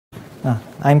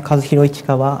I'm Kazuhiro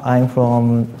Ichikawa. I'm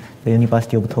from the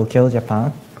University of Tokyo,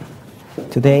 Japan.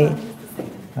 Today,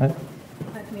 Let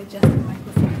me adjust the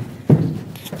microphone.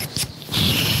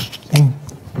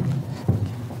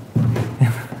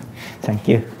 Thank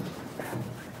you.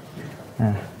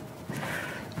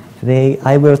 Today,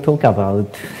 I will talk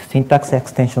about syntax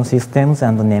extension systems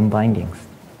and name bindings.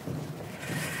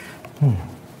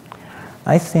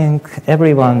 I think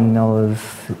everyone knows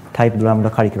type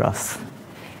lambda calculus.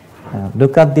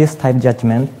 Look at this type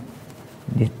judgment.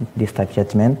 This type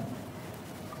judgment.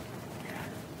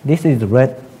 This is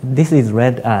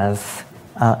read as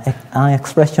an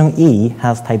expression E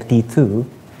has type T2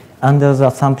 under the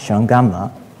assumption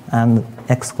gamma and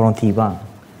x colon T1.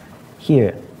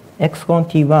 Here, x colon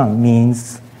T1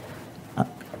 means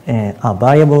a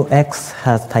variable x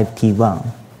has type T1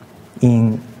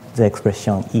 in the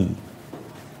expression E.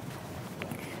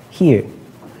 Here,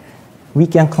 we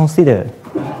can consider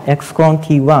x colon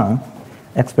T1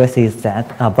 expresses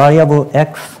that a variable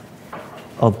x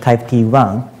of type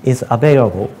T1 is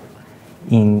available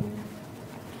in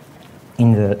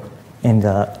the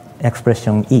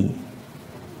expression E.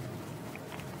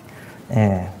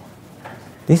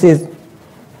 This is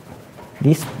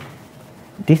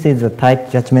a type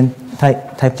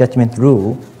judgment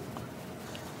rule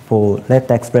for left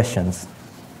expressions.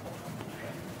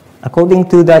 According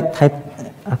to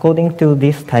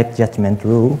this type judgment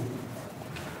rule,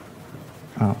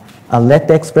 a left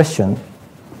expression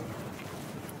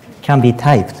can be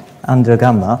typed under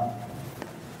gamma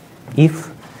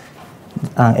if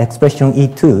an expression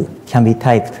E2 can be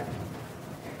typed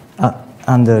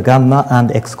under gamma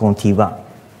and x colon T1.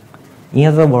 In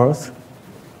other words,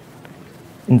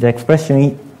 in the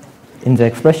expression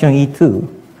E2,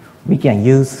 we can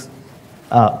use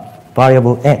a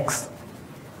variable x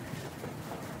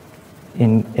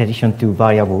in addition to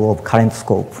variable of current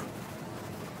scope.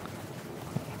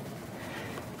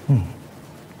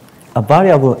 A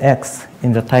variable x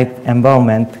in the type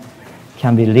environment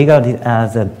can be regarded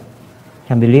as a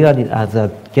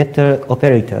getter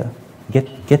operator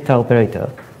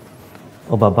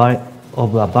of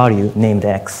a value named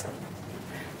x.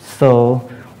 So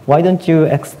why don't you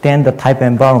extend the type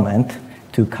environment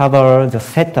to cover the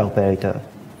setter operator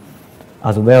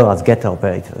as well as getter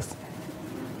operators?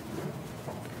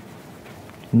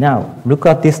 Now look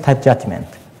at this type judgment.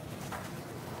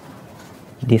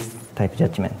 This type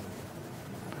judgment.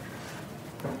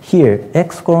 Here,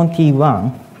 x colon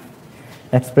T1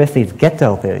 expresses getter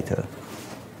operator,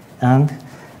 and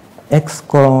x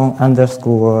colon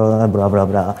underscore blah blah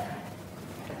blah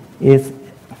is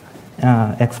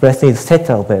expresses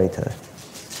setter operator.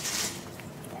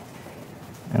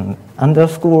 And the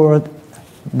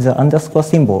underscore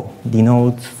symbol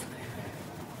denotes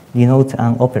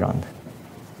an operand.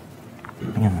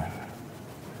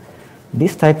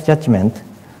 This type judgment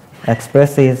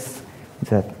expresses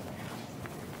that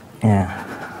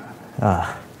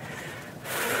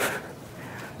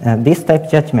this type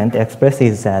judgment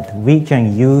expresses that we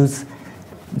can use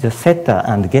the setter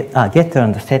and getter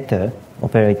and setter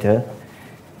operator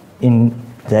in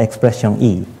the expression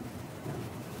E.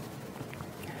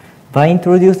 By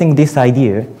introducing this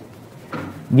idea,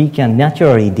 we can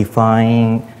naturally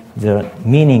define the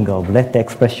meaning of left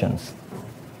expressions.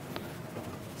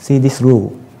 See this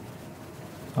rule.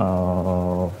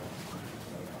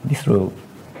 This rule.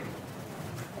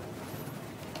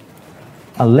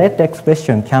 A left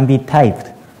expression can be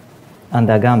typed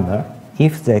under gamma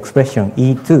if the expression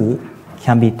E2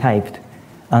 can be typed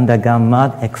under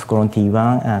gamma x colon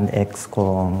T1 and x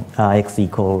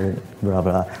equal blah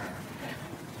blah.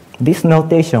 This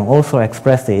notation also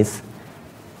expresses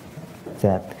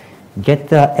that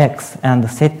getter x and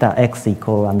setter x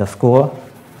equal underscore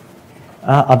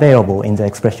are available in the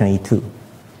expression E2.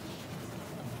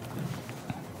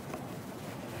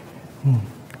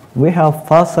 We have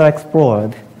further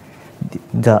explored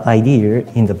the idea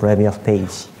in the previous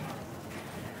page.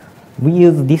 We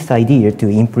use this idea to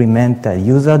implement a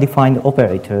user-defined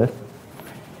operator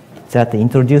that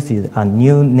introduces a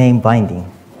new name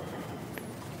binding.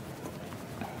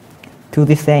 To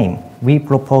this aim, we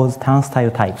propose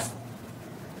turnstile types.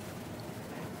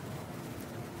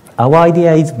 Our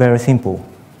idea is very simple.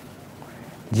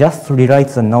 Just rewrite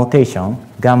the notation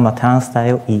gamma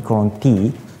turnstile E colon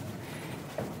T.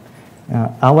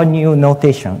 Our new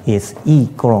notation is E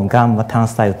colon gamma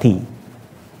turnstile T.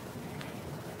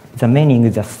 The meaning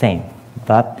is the same,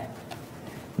 but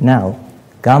now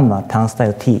gamma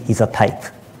turnstile T is a type.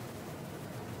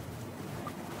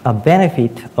 A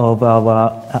benefit of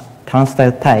our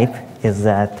turnstile type is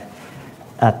that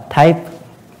a type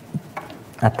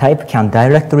can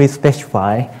directly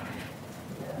specify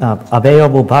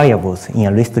available variables in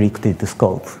a restricted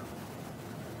scope.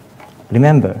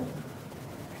 Remember,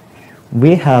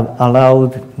 we have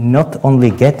allowed not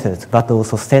only getters but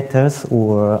also setters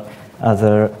or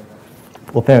other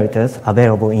operators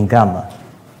available in gamma.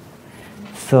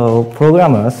 So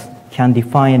programmers can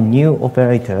define a new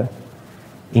operator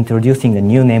introducing a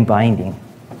new name binding.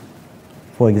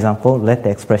 For example, let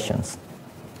expressions.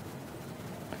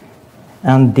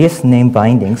 And this name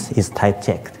bindings is type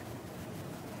checked.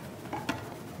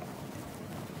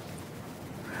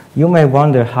 You may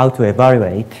wonder how to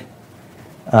evaluate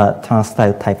a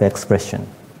turnstile type expression.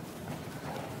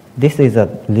 This is a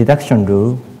reduction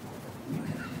rule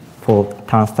for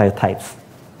turnstile types.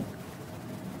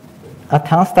 A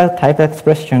turnstile type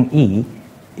expression E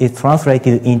is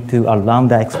translated into a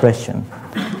lambda expression,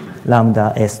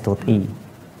 lambda s dot E.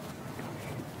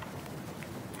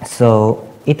 So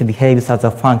it behaves as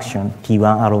a function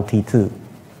T1 arrow T2.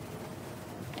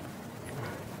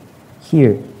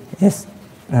 Here is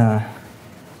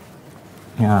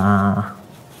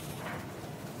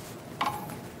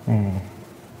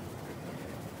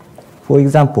for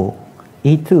example,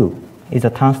 E2 is a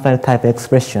turnstile type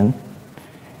expression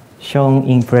shown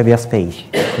in previous page,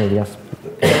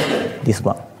 this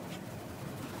one,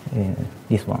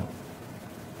 this one.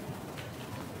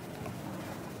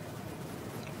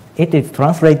 It is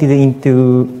translated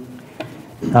into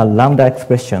a lambda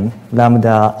expression,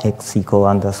 lambda x equal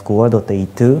underscore dot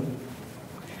E2,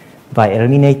 by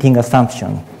eliminating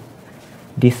assumption,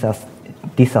 this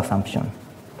assumption.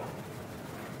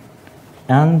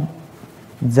 And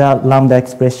the lambda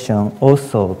expression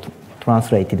also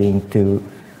translated into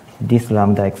this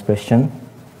lambda expression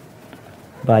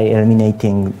by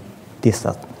eliminating this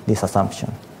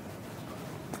assumption.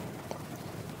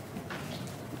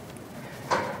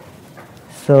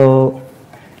 So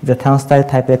the turnstile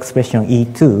type expression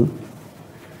E2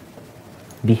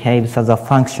 behaves as a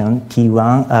function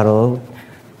T1 arrow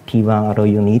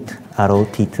unit arrow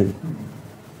T2.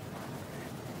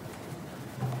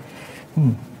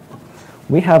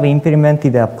 We have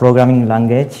implemented a programming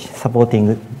language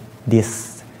supporting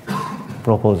this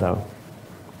proposal.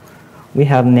 We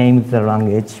have named the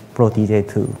language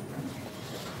Protege2.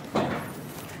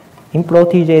 In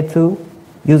Protege2,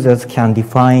 users can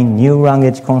define new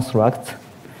language constructs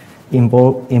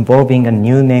involving a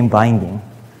new name binding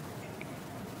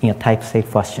in a type-safe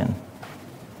fashion.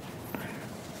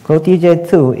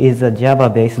 Protege2 is a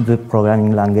Java-based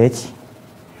programming language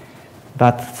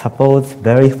that supports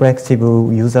very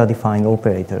flexible user-defined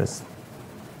operators.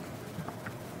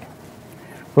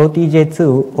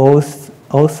 Protege2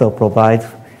 also provides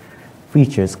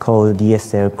features called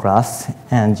DSL class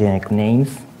and generic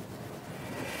names.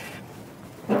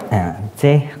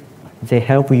 They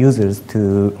help users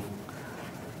to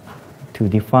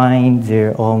define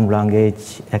their own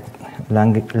language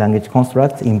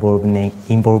constructs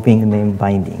involving name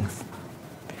bindings.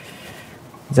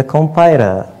 The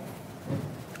compiler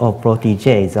of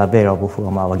Protege is available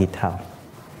from our GitHub.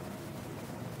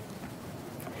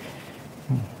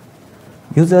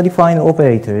 User-defined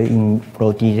operator in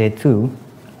Protege2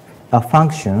 are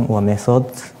function or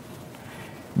methods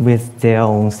with their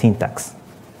own syntax.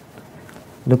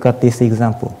 Look at this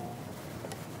example.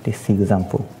 This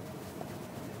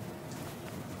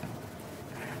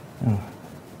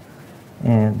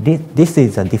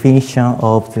is a definition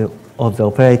of the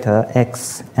operator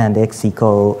x and x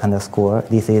equal underscore.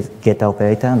 This is get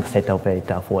operator and set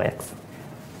operator for x.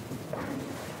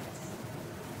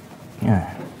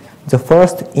 The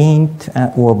first int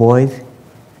or void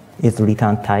is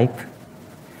return type,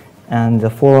 and the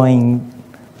following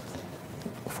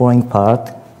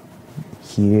part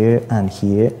here and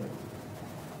here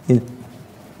it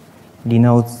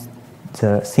denotes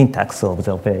the syntax of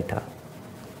the operator.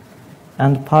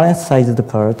 And parenthesized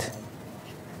part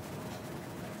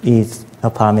is a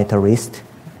parameter list,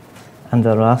 and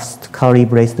the last curly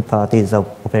braced part is the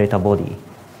operator body.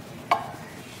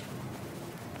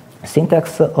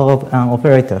 Syntax of an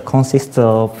operator consists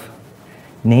of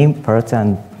name parts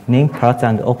and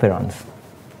operands.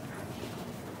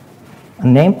 A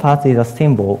name part is a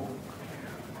symbol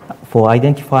for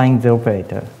identifying the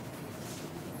operator.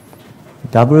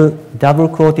 Double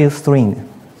quoted string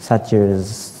such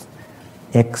as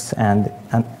x and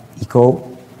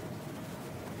equal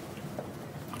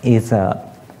is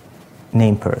a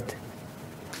name part.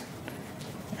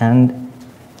 And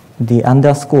the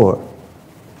underscore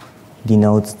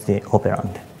denotes the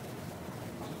operand.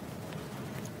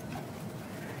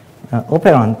 An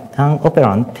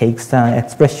operand takes an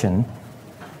expression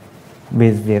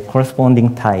with the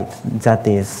corresponding type that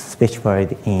is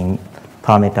specified in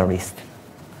parameter list.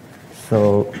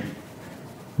 So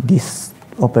this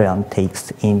operand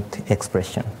takes int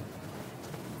expression.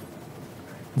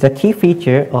 The key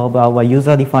feature of our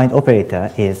user-defined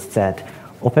operator is that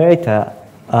operators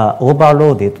are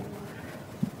overloaded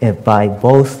by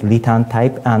both return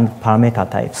type and parameter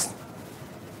types.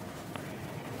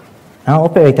 An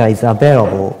operator is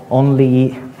available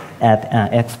only at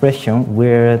an expression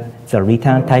where the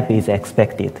return type is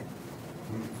expected.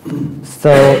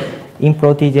 So in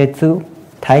Protege 2,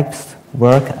 types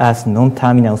work as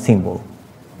non-terminal symbol.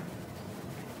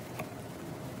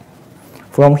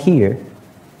 From here,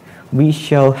 we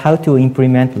show how to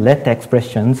implement let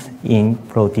expressions in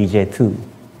Protege 2.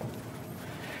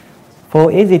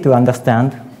 For easy to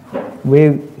understand,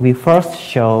 we first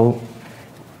show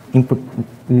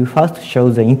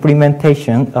the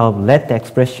implementation of let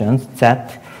expressions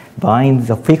that bind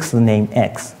the fixed name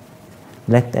x,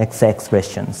 let x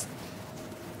expressions.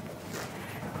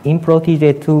 In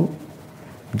Protege 2,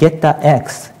 getter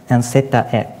x and setter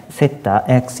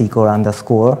x equal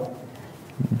underscore,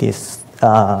 these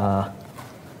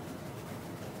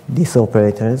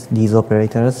operators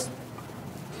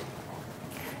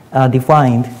are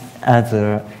defined as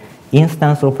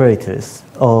instance operators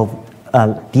of a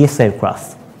DSL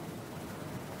class.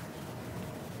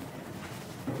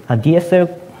 A DSL,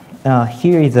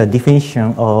 here is a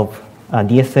definition of a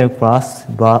DSL class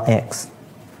var x.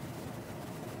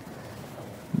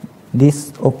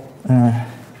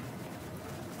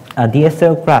 A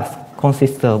DSL class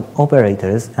consists of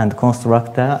operators and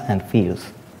constructor and fields.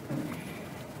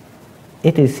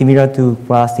 It is similar to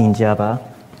class in Java.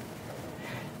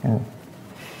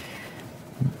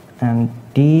 And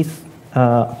these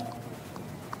are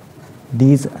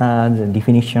the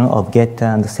definition of getter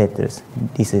and setters.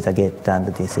 This is a getter and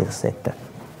this is a setter.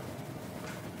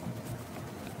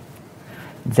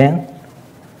 Then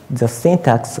the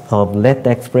syntax of let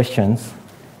expressions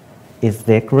is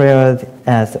declared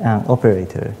as an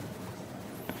operator.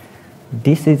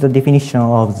 This is the definition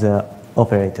of the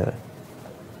operator.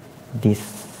 This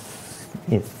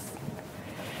is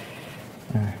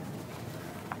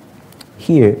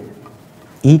here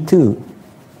E2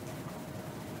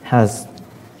 has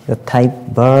the type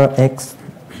var x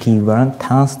t1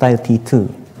 turnstile t2.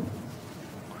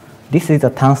 This is a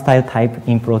turnstile type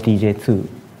in Protege 2.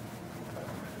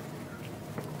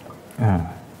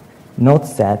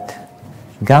 Note that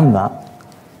gamma,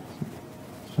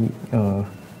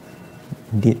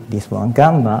 this one,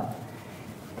 gamma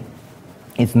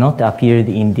is not appeared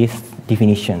in this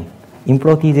definition. In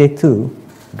Protege 2,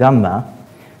 gamma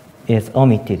is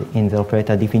omitted in the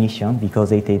operator definition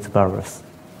because it is verbose.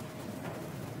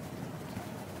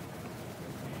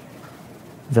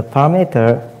 The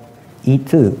parameter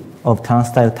E2 of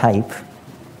turnstile type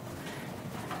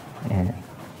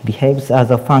behaves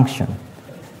as a function.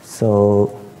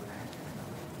 So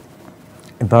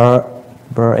var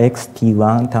x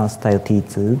t1 turnstile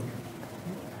t2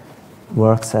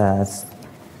 works as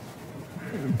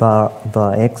var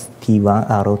x t1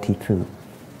 arrow t2.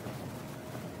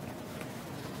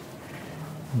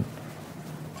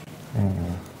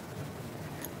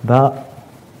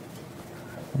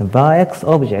 Var x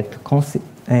object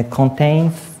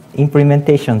contains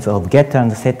implementations of getter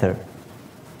and setter.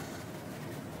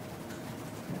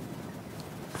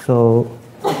 So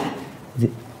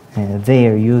they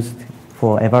are used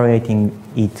for evaluating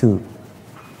E2.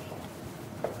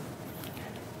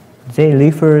 They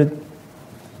refer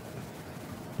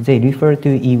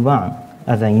to E1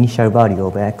 as an initial value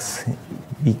of x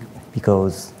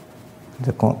because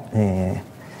the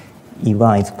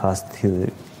E1 is passed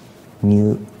to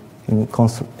new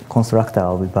constructor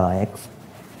of var x.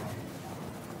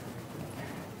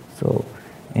 So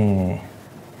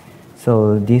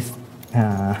this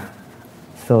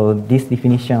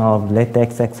definition of let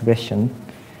x expression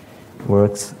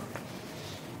works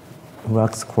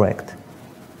correct.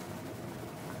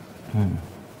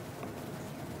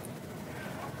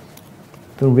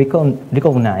 To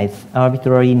recognize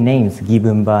arbitrary names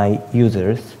given by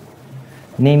users,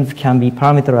 names can be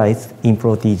parameterized in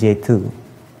Protege 2.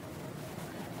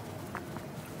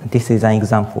 This is an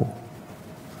example.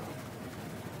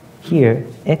 Here,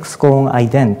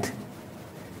 x:ident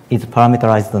is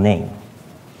parameterized name.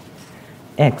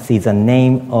 X is a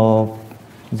name of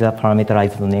the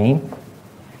parameterized name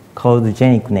called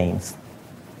genic names.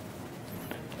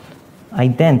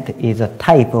 Ident is a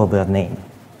type of a name.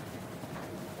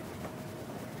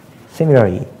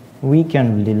 Similarly, we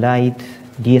can rewrite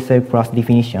DSL class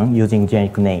definition using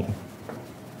genic name.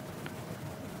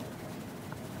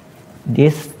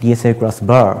 This DSL class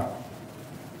var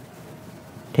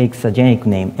takes a genic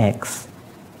name x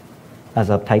as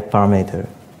a type parameter.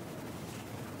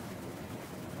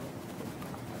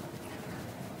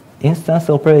 instance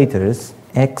operators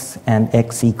x and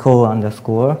x equal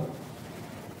underscore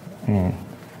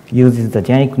uses the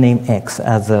generic name x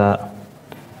as a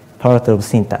part of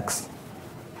syntax.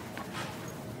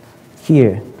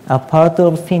 Here, a part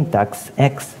of syntax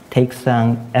x takes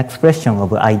an expression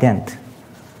of ident.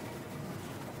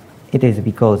 It is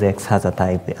because x has a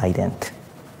type ident.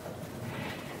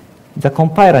 The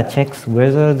compiler checks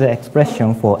whether the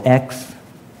expression for x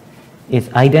is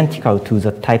identical to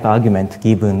the type argument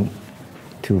given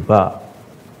to var.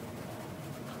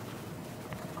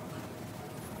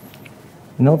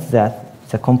 Note that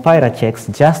the compiler checks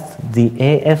just the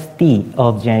AST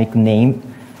of generic name,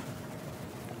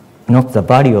 not the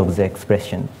value of the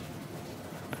expression.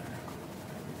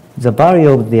 The value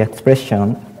of the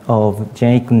expression of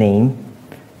generic name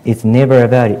is never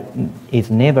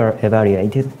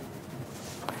evaluated.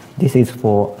 This is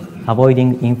for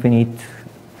avoiding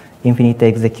infinite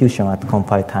execution at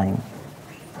compile time.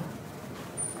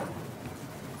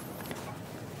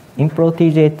 In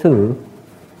Protege2,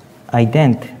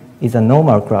 ident is a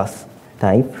normal class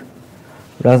type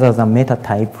rather than meta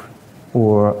type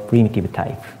or primitive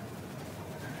type.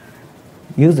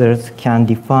 Users can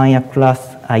define a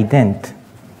class ident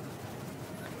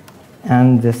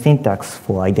and the syntax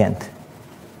for ident.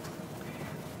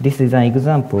 This is an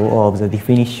example of the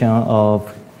definition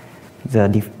of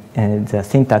the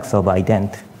syntax of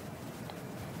ident.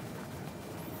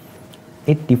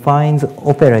 It defines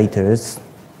operators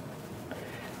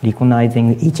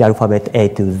recognizing each alphabet A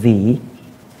to Z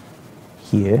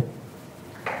here,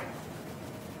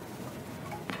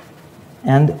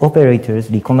 and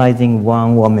operators recognizing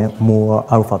one or more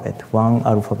alphabet, one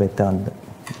alphabet and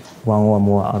one or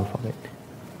more alphabet.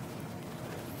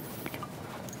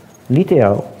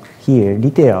 Literal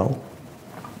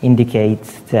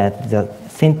indicates that the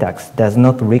syntax does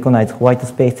not recognize white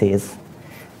space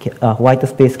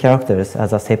characters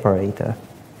as a separator.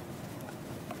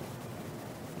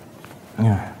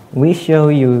 We show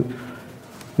you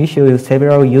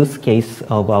several use cases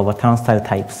of our turnstile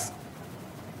types.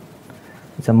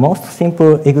 The most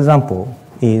simple example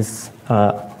is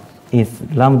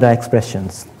lambda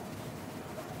expressions.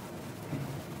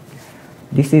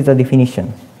 This is a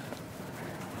definition.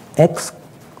 X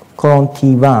colon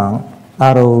T1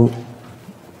 arrow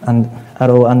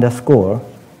underscore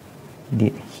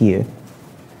here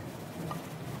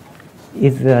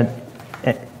is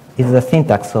the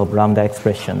syntax of lambda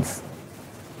expressions.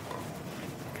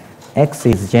 X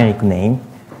is generic name,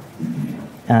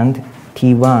 and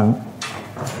T1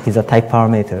 is a type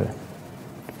parameter.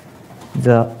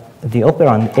 The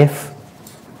operand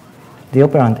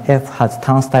f has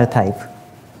turnstile type.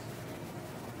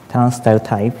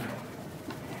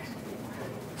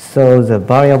 So the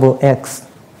variable x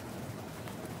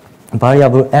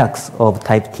of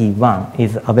type T1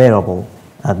 is available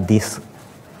at this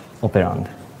operand.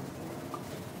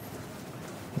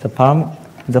 The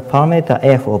parameter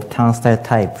f of turnstile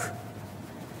type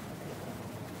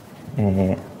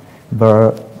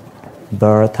var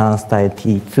turnstile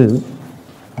T2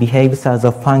 behaves as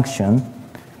a function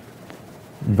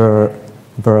var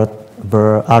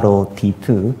arrow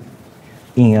T2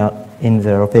 in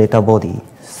the operator body.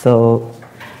 So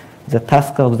the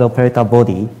task of the operator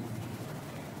body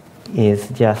is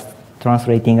just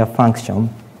translating a function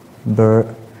var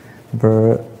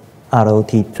arrow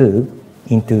T2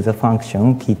 into the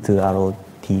function T2 arrow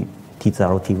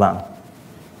T1.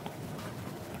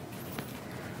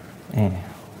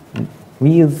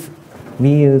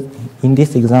 In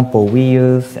this example, we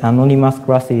use anonymous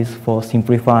classes for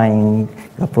simplifying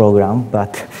the program,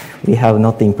 but we have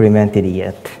not implemented it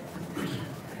yet.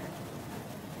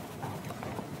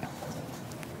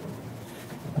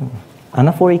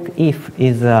 Anaphoric if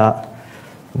is a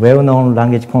well-known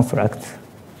language construct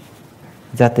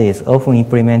that is often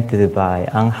implemented by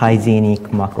unhygienic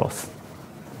macros.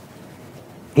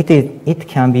 It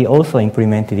can be also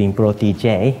implemented in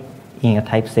Protege in a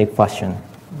type-safe fashion.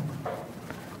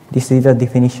 This is a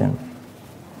definition.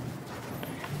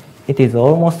 It is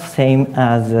almost the same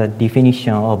as the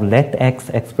definition of let x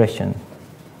expression.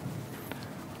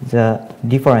 The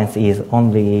difference is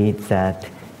only that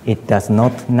it does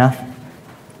nothing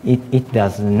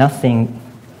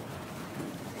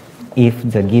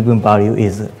if the given value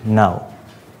is null.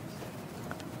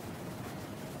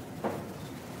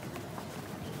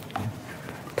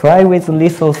 Try with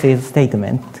resources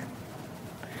statement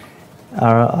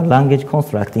are a language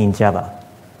construct in Java.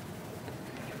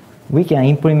 We can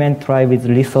implement try with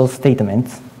resource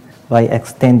statements by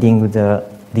extending the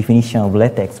definition of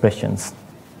let expressions.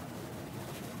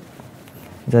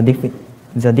 The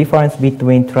the difference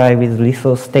between try with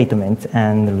resource statement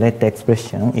and let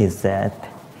expression is that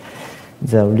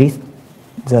the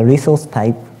resource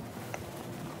type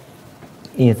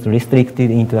is restricted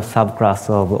into a subclass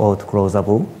of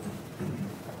autoclosable.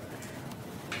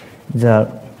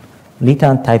 The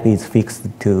return type is fixed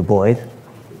to void.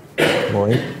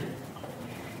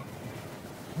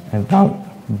 And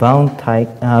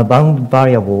bound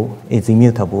variable is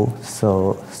immutable,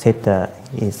 so setter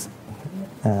is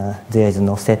there is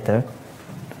no setter,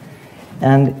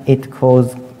 and it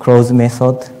calls close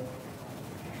method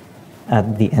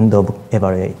at the end of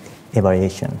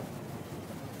evaluation.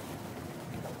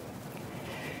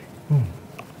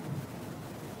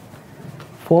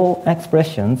 For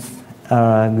expressions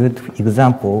are a good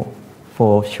example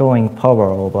for showing power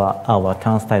over our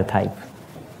turnstile type.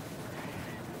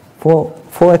 For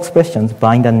expressions,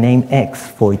 bind a name x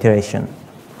for iteration.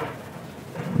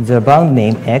 The bound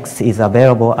name x is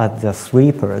available at the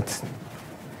three ports,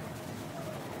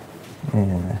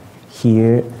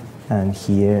 here and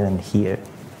here and here.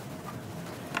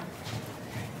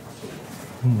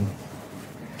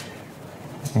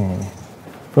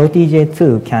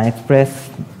 Protege2 can express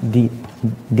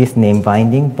this name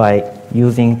binding by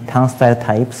using turnstile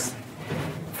types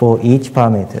for each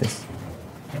parameters.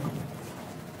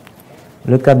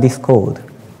 Look at this code.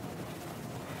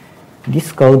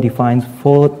 This code defines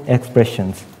 4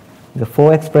 expressions. The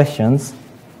 4 expressions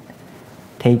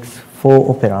takes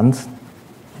 4 operands.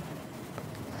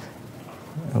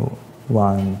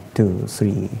 1, 2,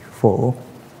 3, 4.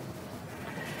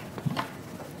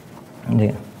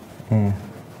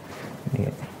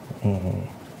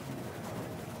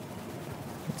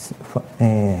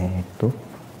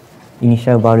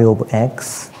 Initial value of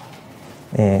x,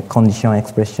 conditional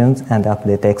expressions and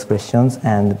update expressions,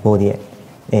 and body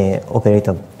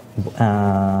operator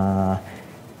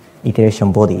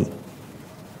iteration body.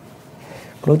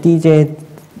 Protege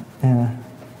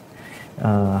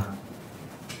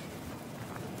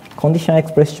conditional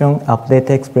expression, update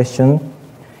expression,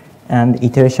 and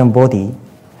iteration body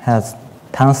has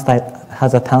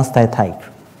a turnstile type.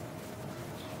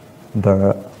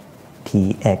 Var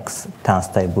tx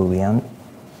turnstile boolean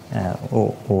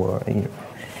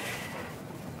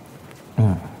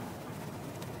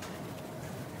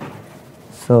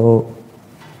So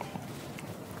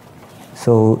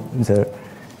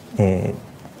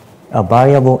a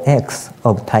variable x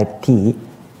of type t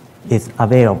is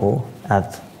available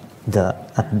at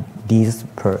these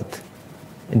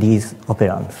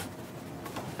operands.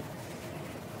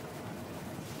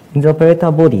 In the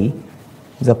operator body,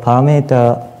 the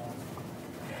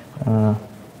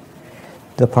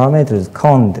parameters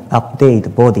cond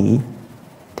update body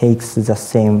takes the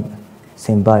same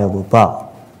variable var,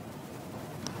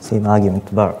 same argument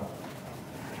var.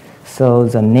 So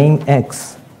the name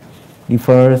x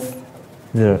refers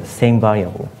the same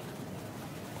variable.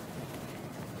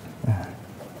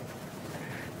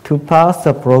 To parse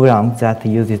a program that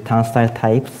uses turnstile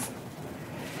types,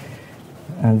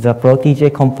 the Protege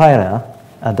compiler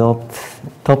adopts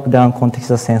top-down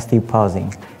context-sensitive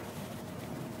parsing.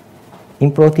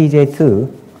 In Protege2,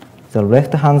 the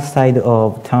left-hand side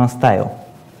of turnstile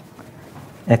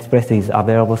expresses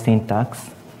available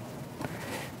syntax.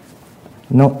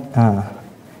 Note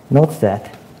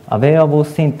that available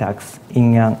syntax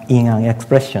in an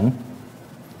expression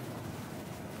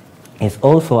is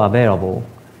also available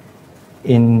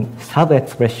in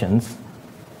sub-expressions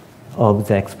of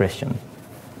the expression.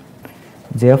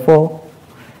 Therefore,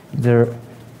 the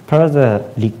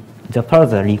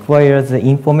parser requires the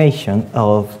information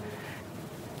of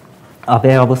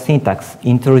available syntax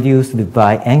introduced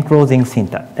by enclosing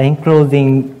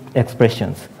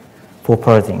expressions for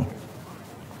parsing.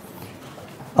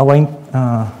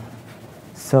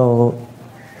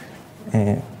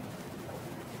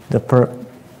 The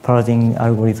parsing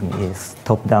algorithm is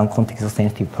top-down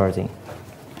context-sensitive parsing.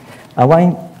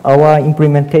 Our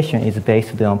implementation is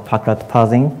based on Packrat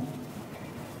parsing,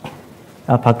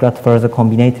 Packrat further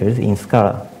combinators in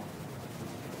Scala.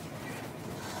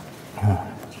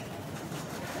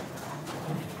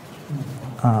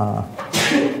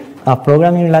 A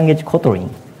programming language Kotlin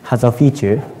has a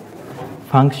feature,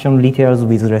 function literals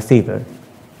with receiver.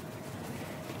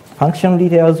 Function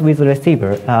literals with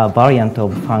receiver are a variant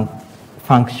of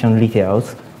function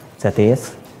literals, that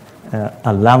is,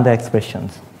 a lambda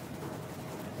expressions.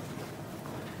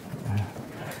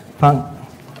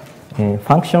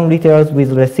 Function literals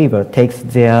with receiver takes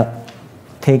their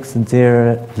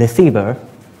receiver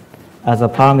as a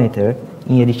parameter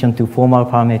in addition to formal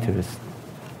parameters.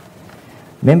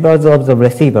 Members of the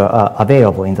receiver are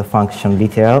available in the function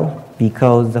literal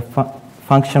because the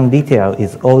function literal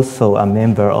is also a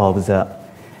member of the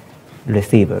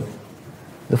receiver.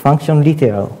 The function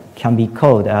literal can be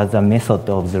called as a method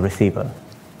of the receiver.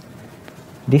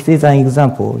 This is an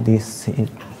example. This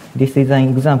is an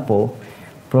example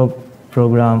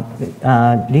program.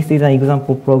 This is an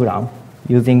example program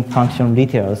using function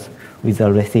literals with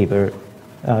a receiver.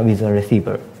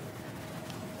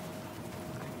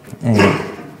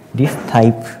 This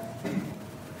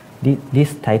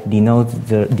type denotes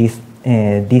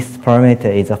this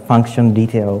parameter is a function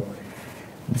literal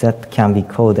that can be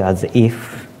called as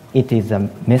if it is a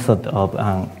method of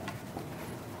an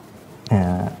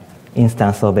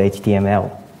instance of HTML.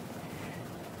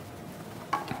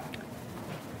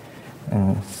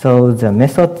 So the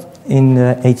methods in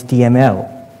the HTML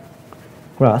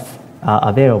class are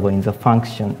available in the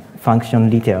function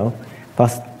literal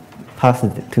passed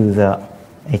to the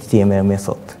HTML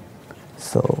method.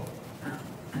 So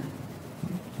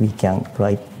we can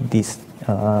write these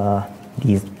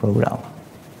program.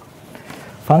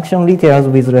 Function literals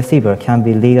with receiver can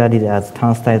be regarded as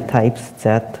turnstile types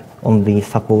that only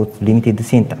support limited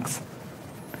syntax.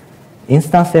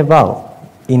 Instance eval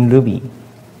in Ruby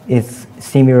is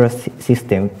similar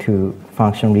system to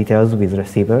function literals with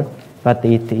receiver, but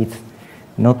it is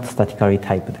not statically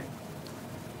typed.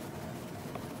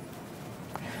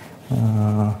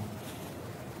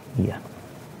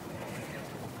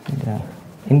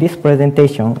 In this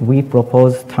presentation, we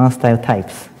propose turnstile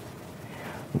types.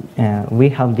 We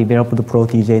have developed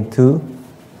Protege 2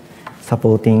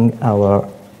 supporting our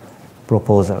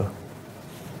proposal.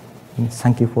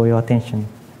 Thank you for your attention.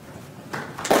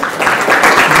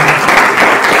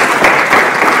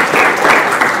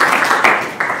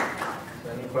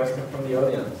 Any questions from the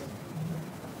audience?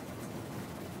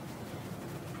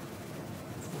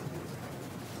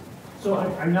 So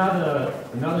I'm not a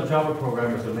Java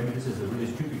programmer, so maybe this is a really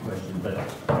stupid question, but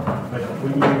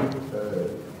when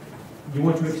you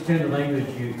want to extend the language,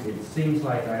 it seems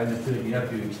like I understood you have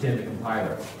to extend the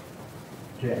compiler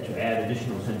to add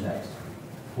additional syntax.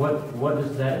 What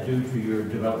does that do to your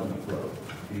development flow?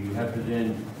 Do you have to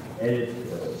then edit,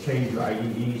 change your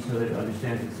IDE so that it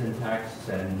understands the syntax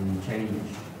and change,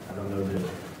 I don't know,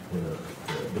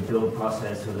 the build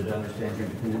process so that it understands your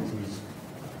dependencies?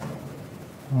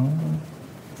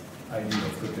 IDEを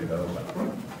作ってるだろうか。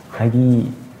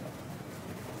IDE.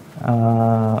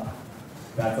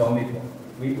 That's only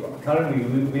currently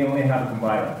we only have a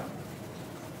compiler,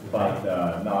 but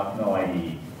no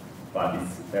IDE. But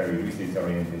it's very research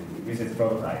oriented, research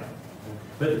prototype.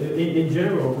 But in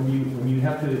general, when you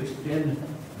have to extend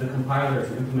the compiler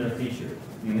to implement a feature,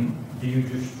 do you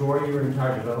destroy your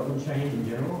entire development chain in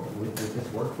general with this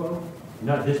workflow?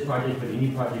 Not this project, but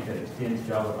any project that extends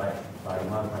Java by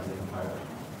modifying the compiler.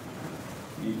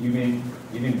 You mean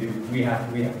we have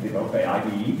to develop an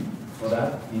IDE for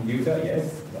that in future?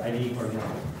 Yes. The IDE for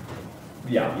Java.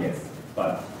 Yeah, yes,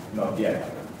 but not yet.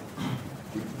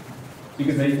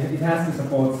 Because it has to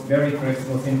support very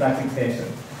flexible syntax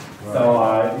extension. Right.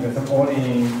 So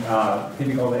supporting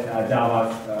typical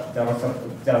Java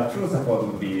 2 support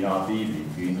would be not easy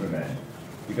to implement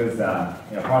because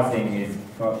parsing is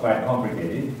quite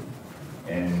complicated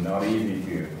and not easy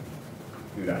to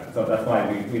do that. So that's why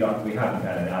we haven't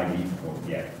had an IDE support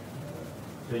yet.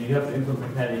 So you have to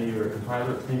implement that in your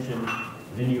compiler extension.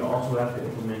 Then you also have to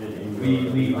implement it in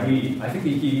your. I think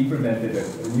he implemented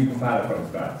a new compiler from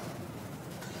scratch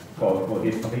for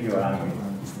this particular language.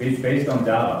 It's based on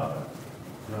Java.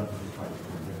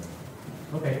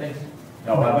 Okay, thanks.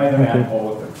 No, by the way, I'm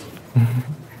author.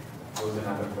 Was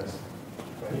another question?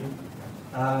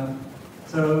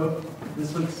 So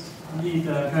this looks neat.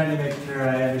 Trying to make sure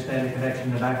I understand the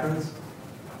connection to macros.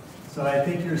 So I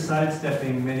think you're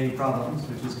sidestepping many problems,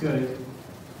 which is good,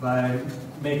 by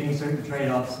making certain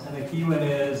trade-offs. And the key one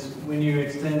is when you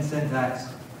extend syntax,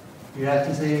 you have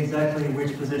to say exactly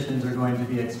which positions are going to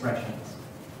be expressions.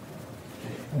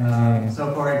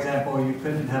 So for example, you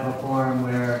couldn't have a form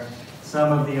where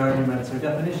some of the arguments are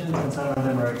definitions and some of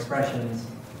them are expressions,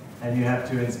 and you have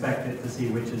to inspect it to see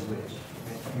which is which.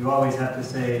 You always have to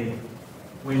say,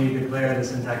 when you declare the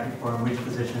syntactic form, which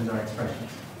positions are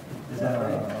expressions. Is that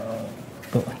right?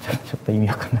 ちょっと意味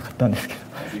わかんなかったんですけど。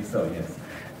I think so, yes.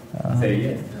 Say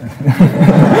yes.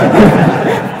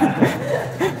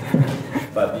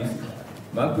 But this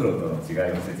マクロとの違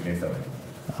いを説明した方がいい。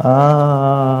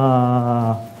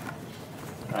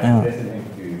I'm listening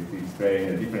to explain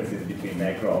the differences between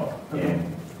macro and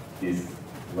this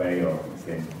way of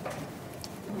extension.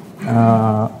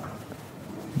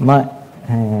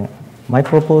 My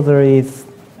proposal is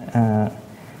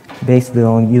based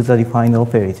on user-defined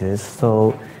operators.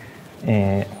 So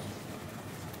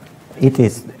it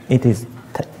is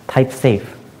type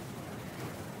safe.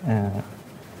 Yeah.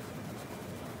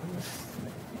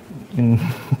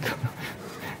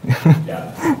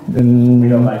 We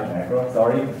don't like macro,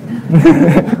 sorry. You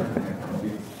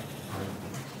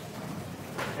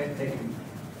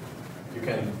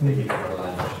can take it for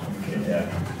lunch. Okay,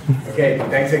 yeah. Okay,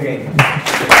 thanks again.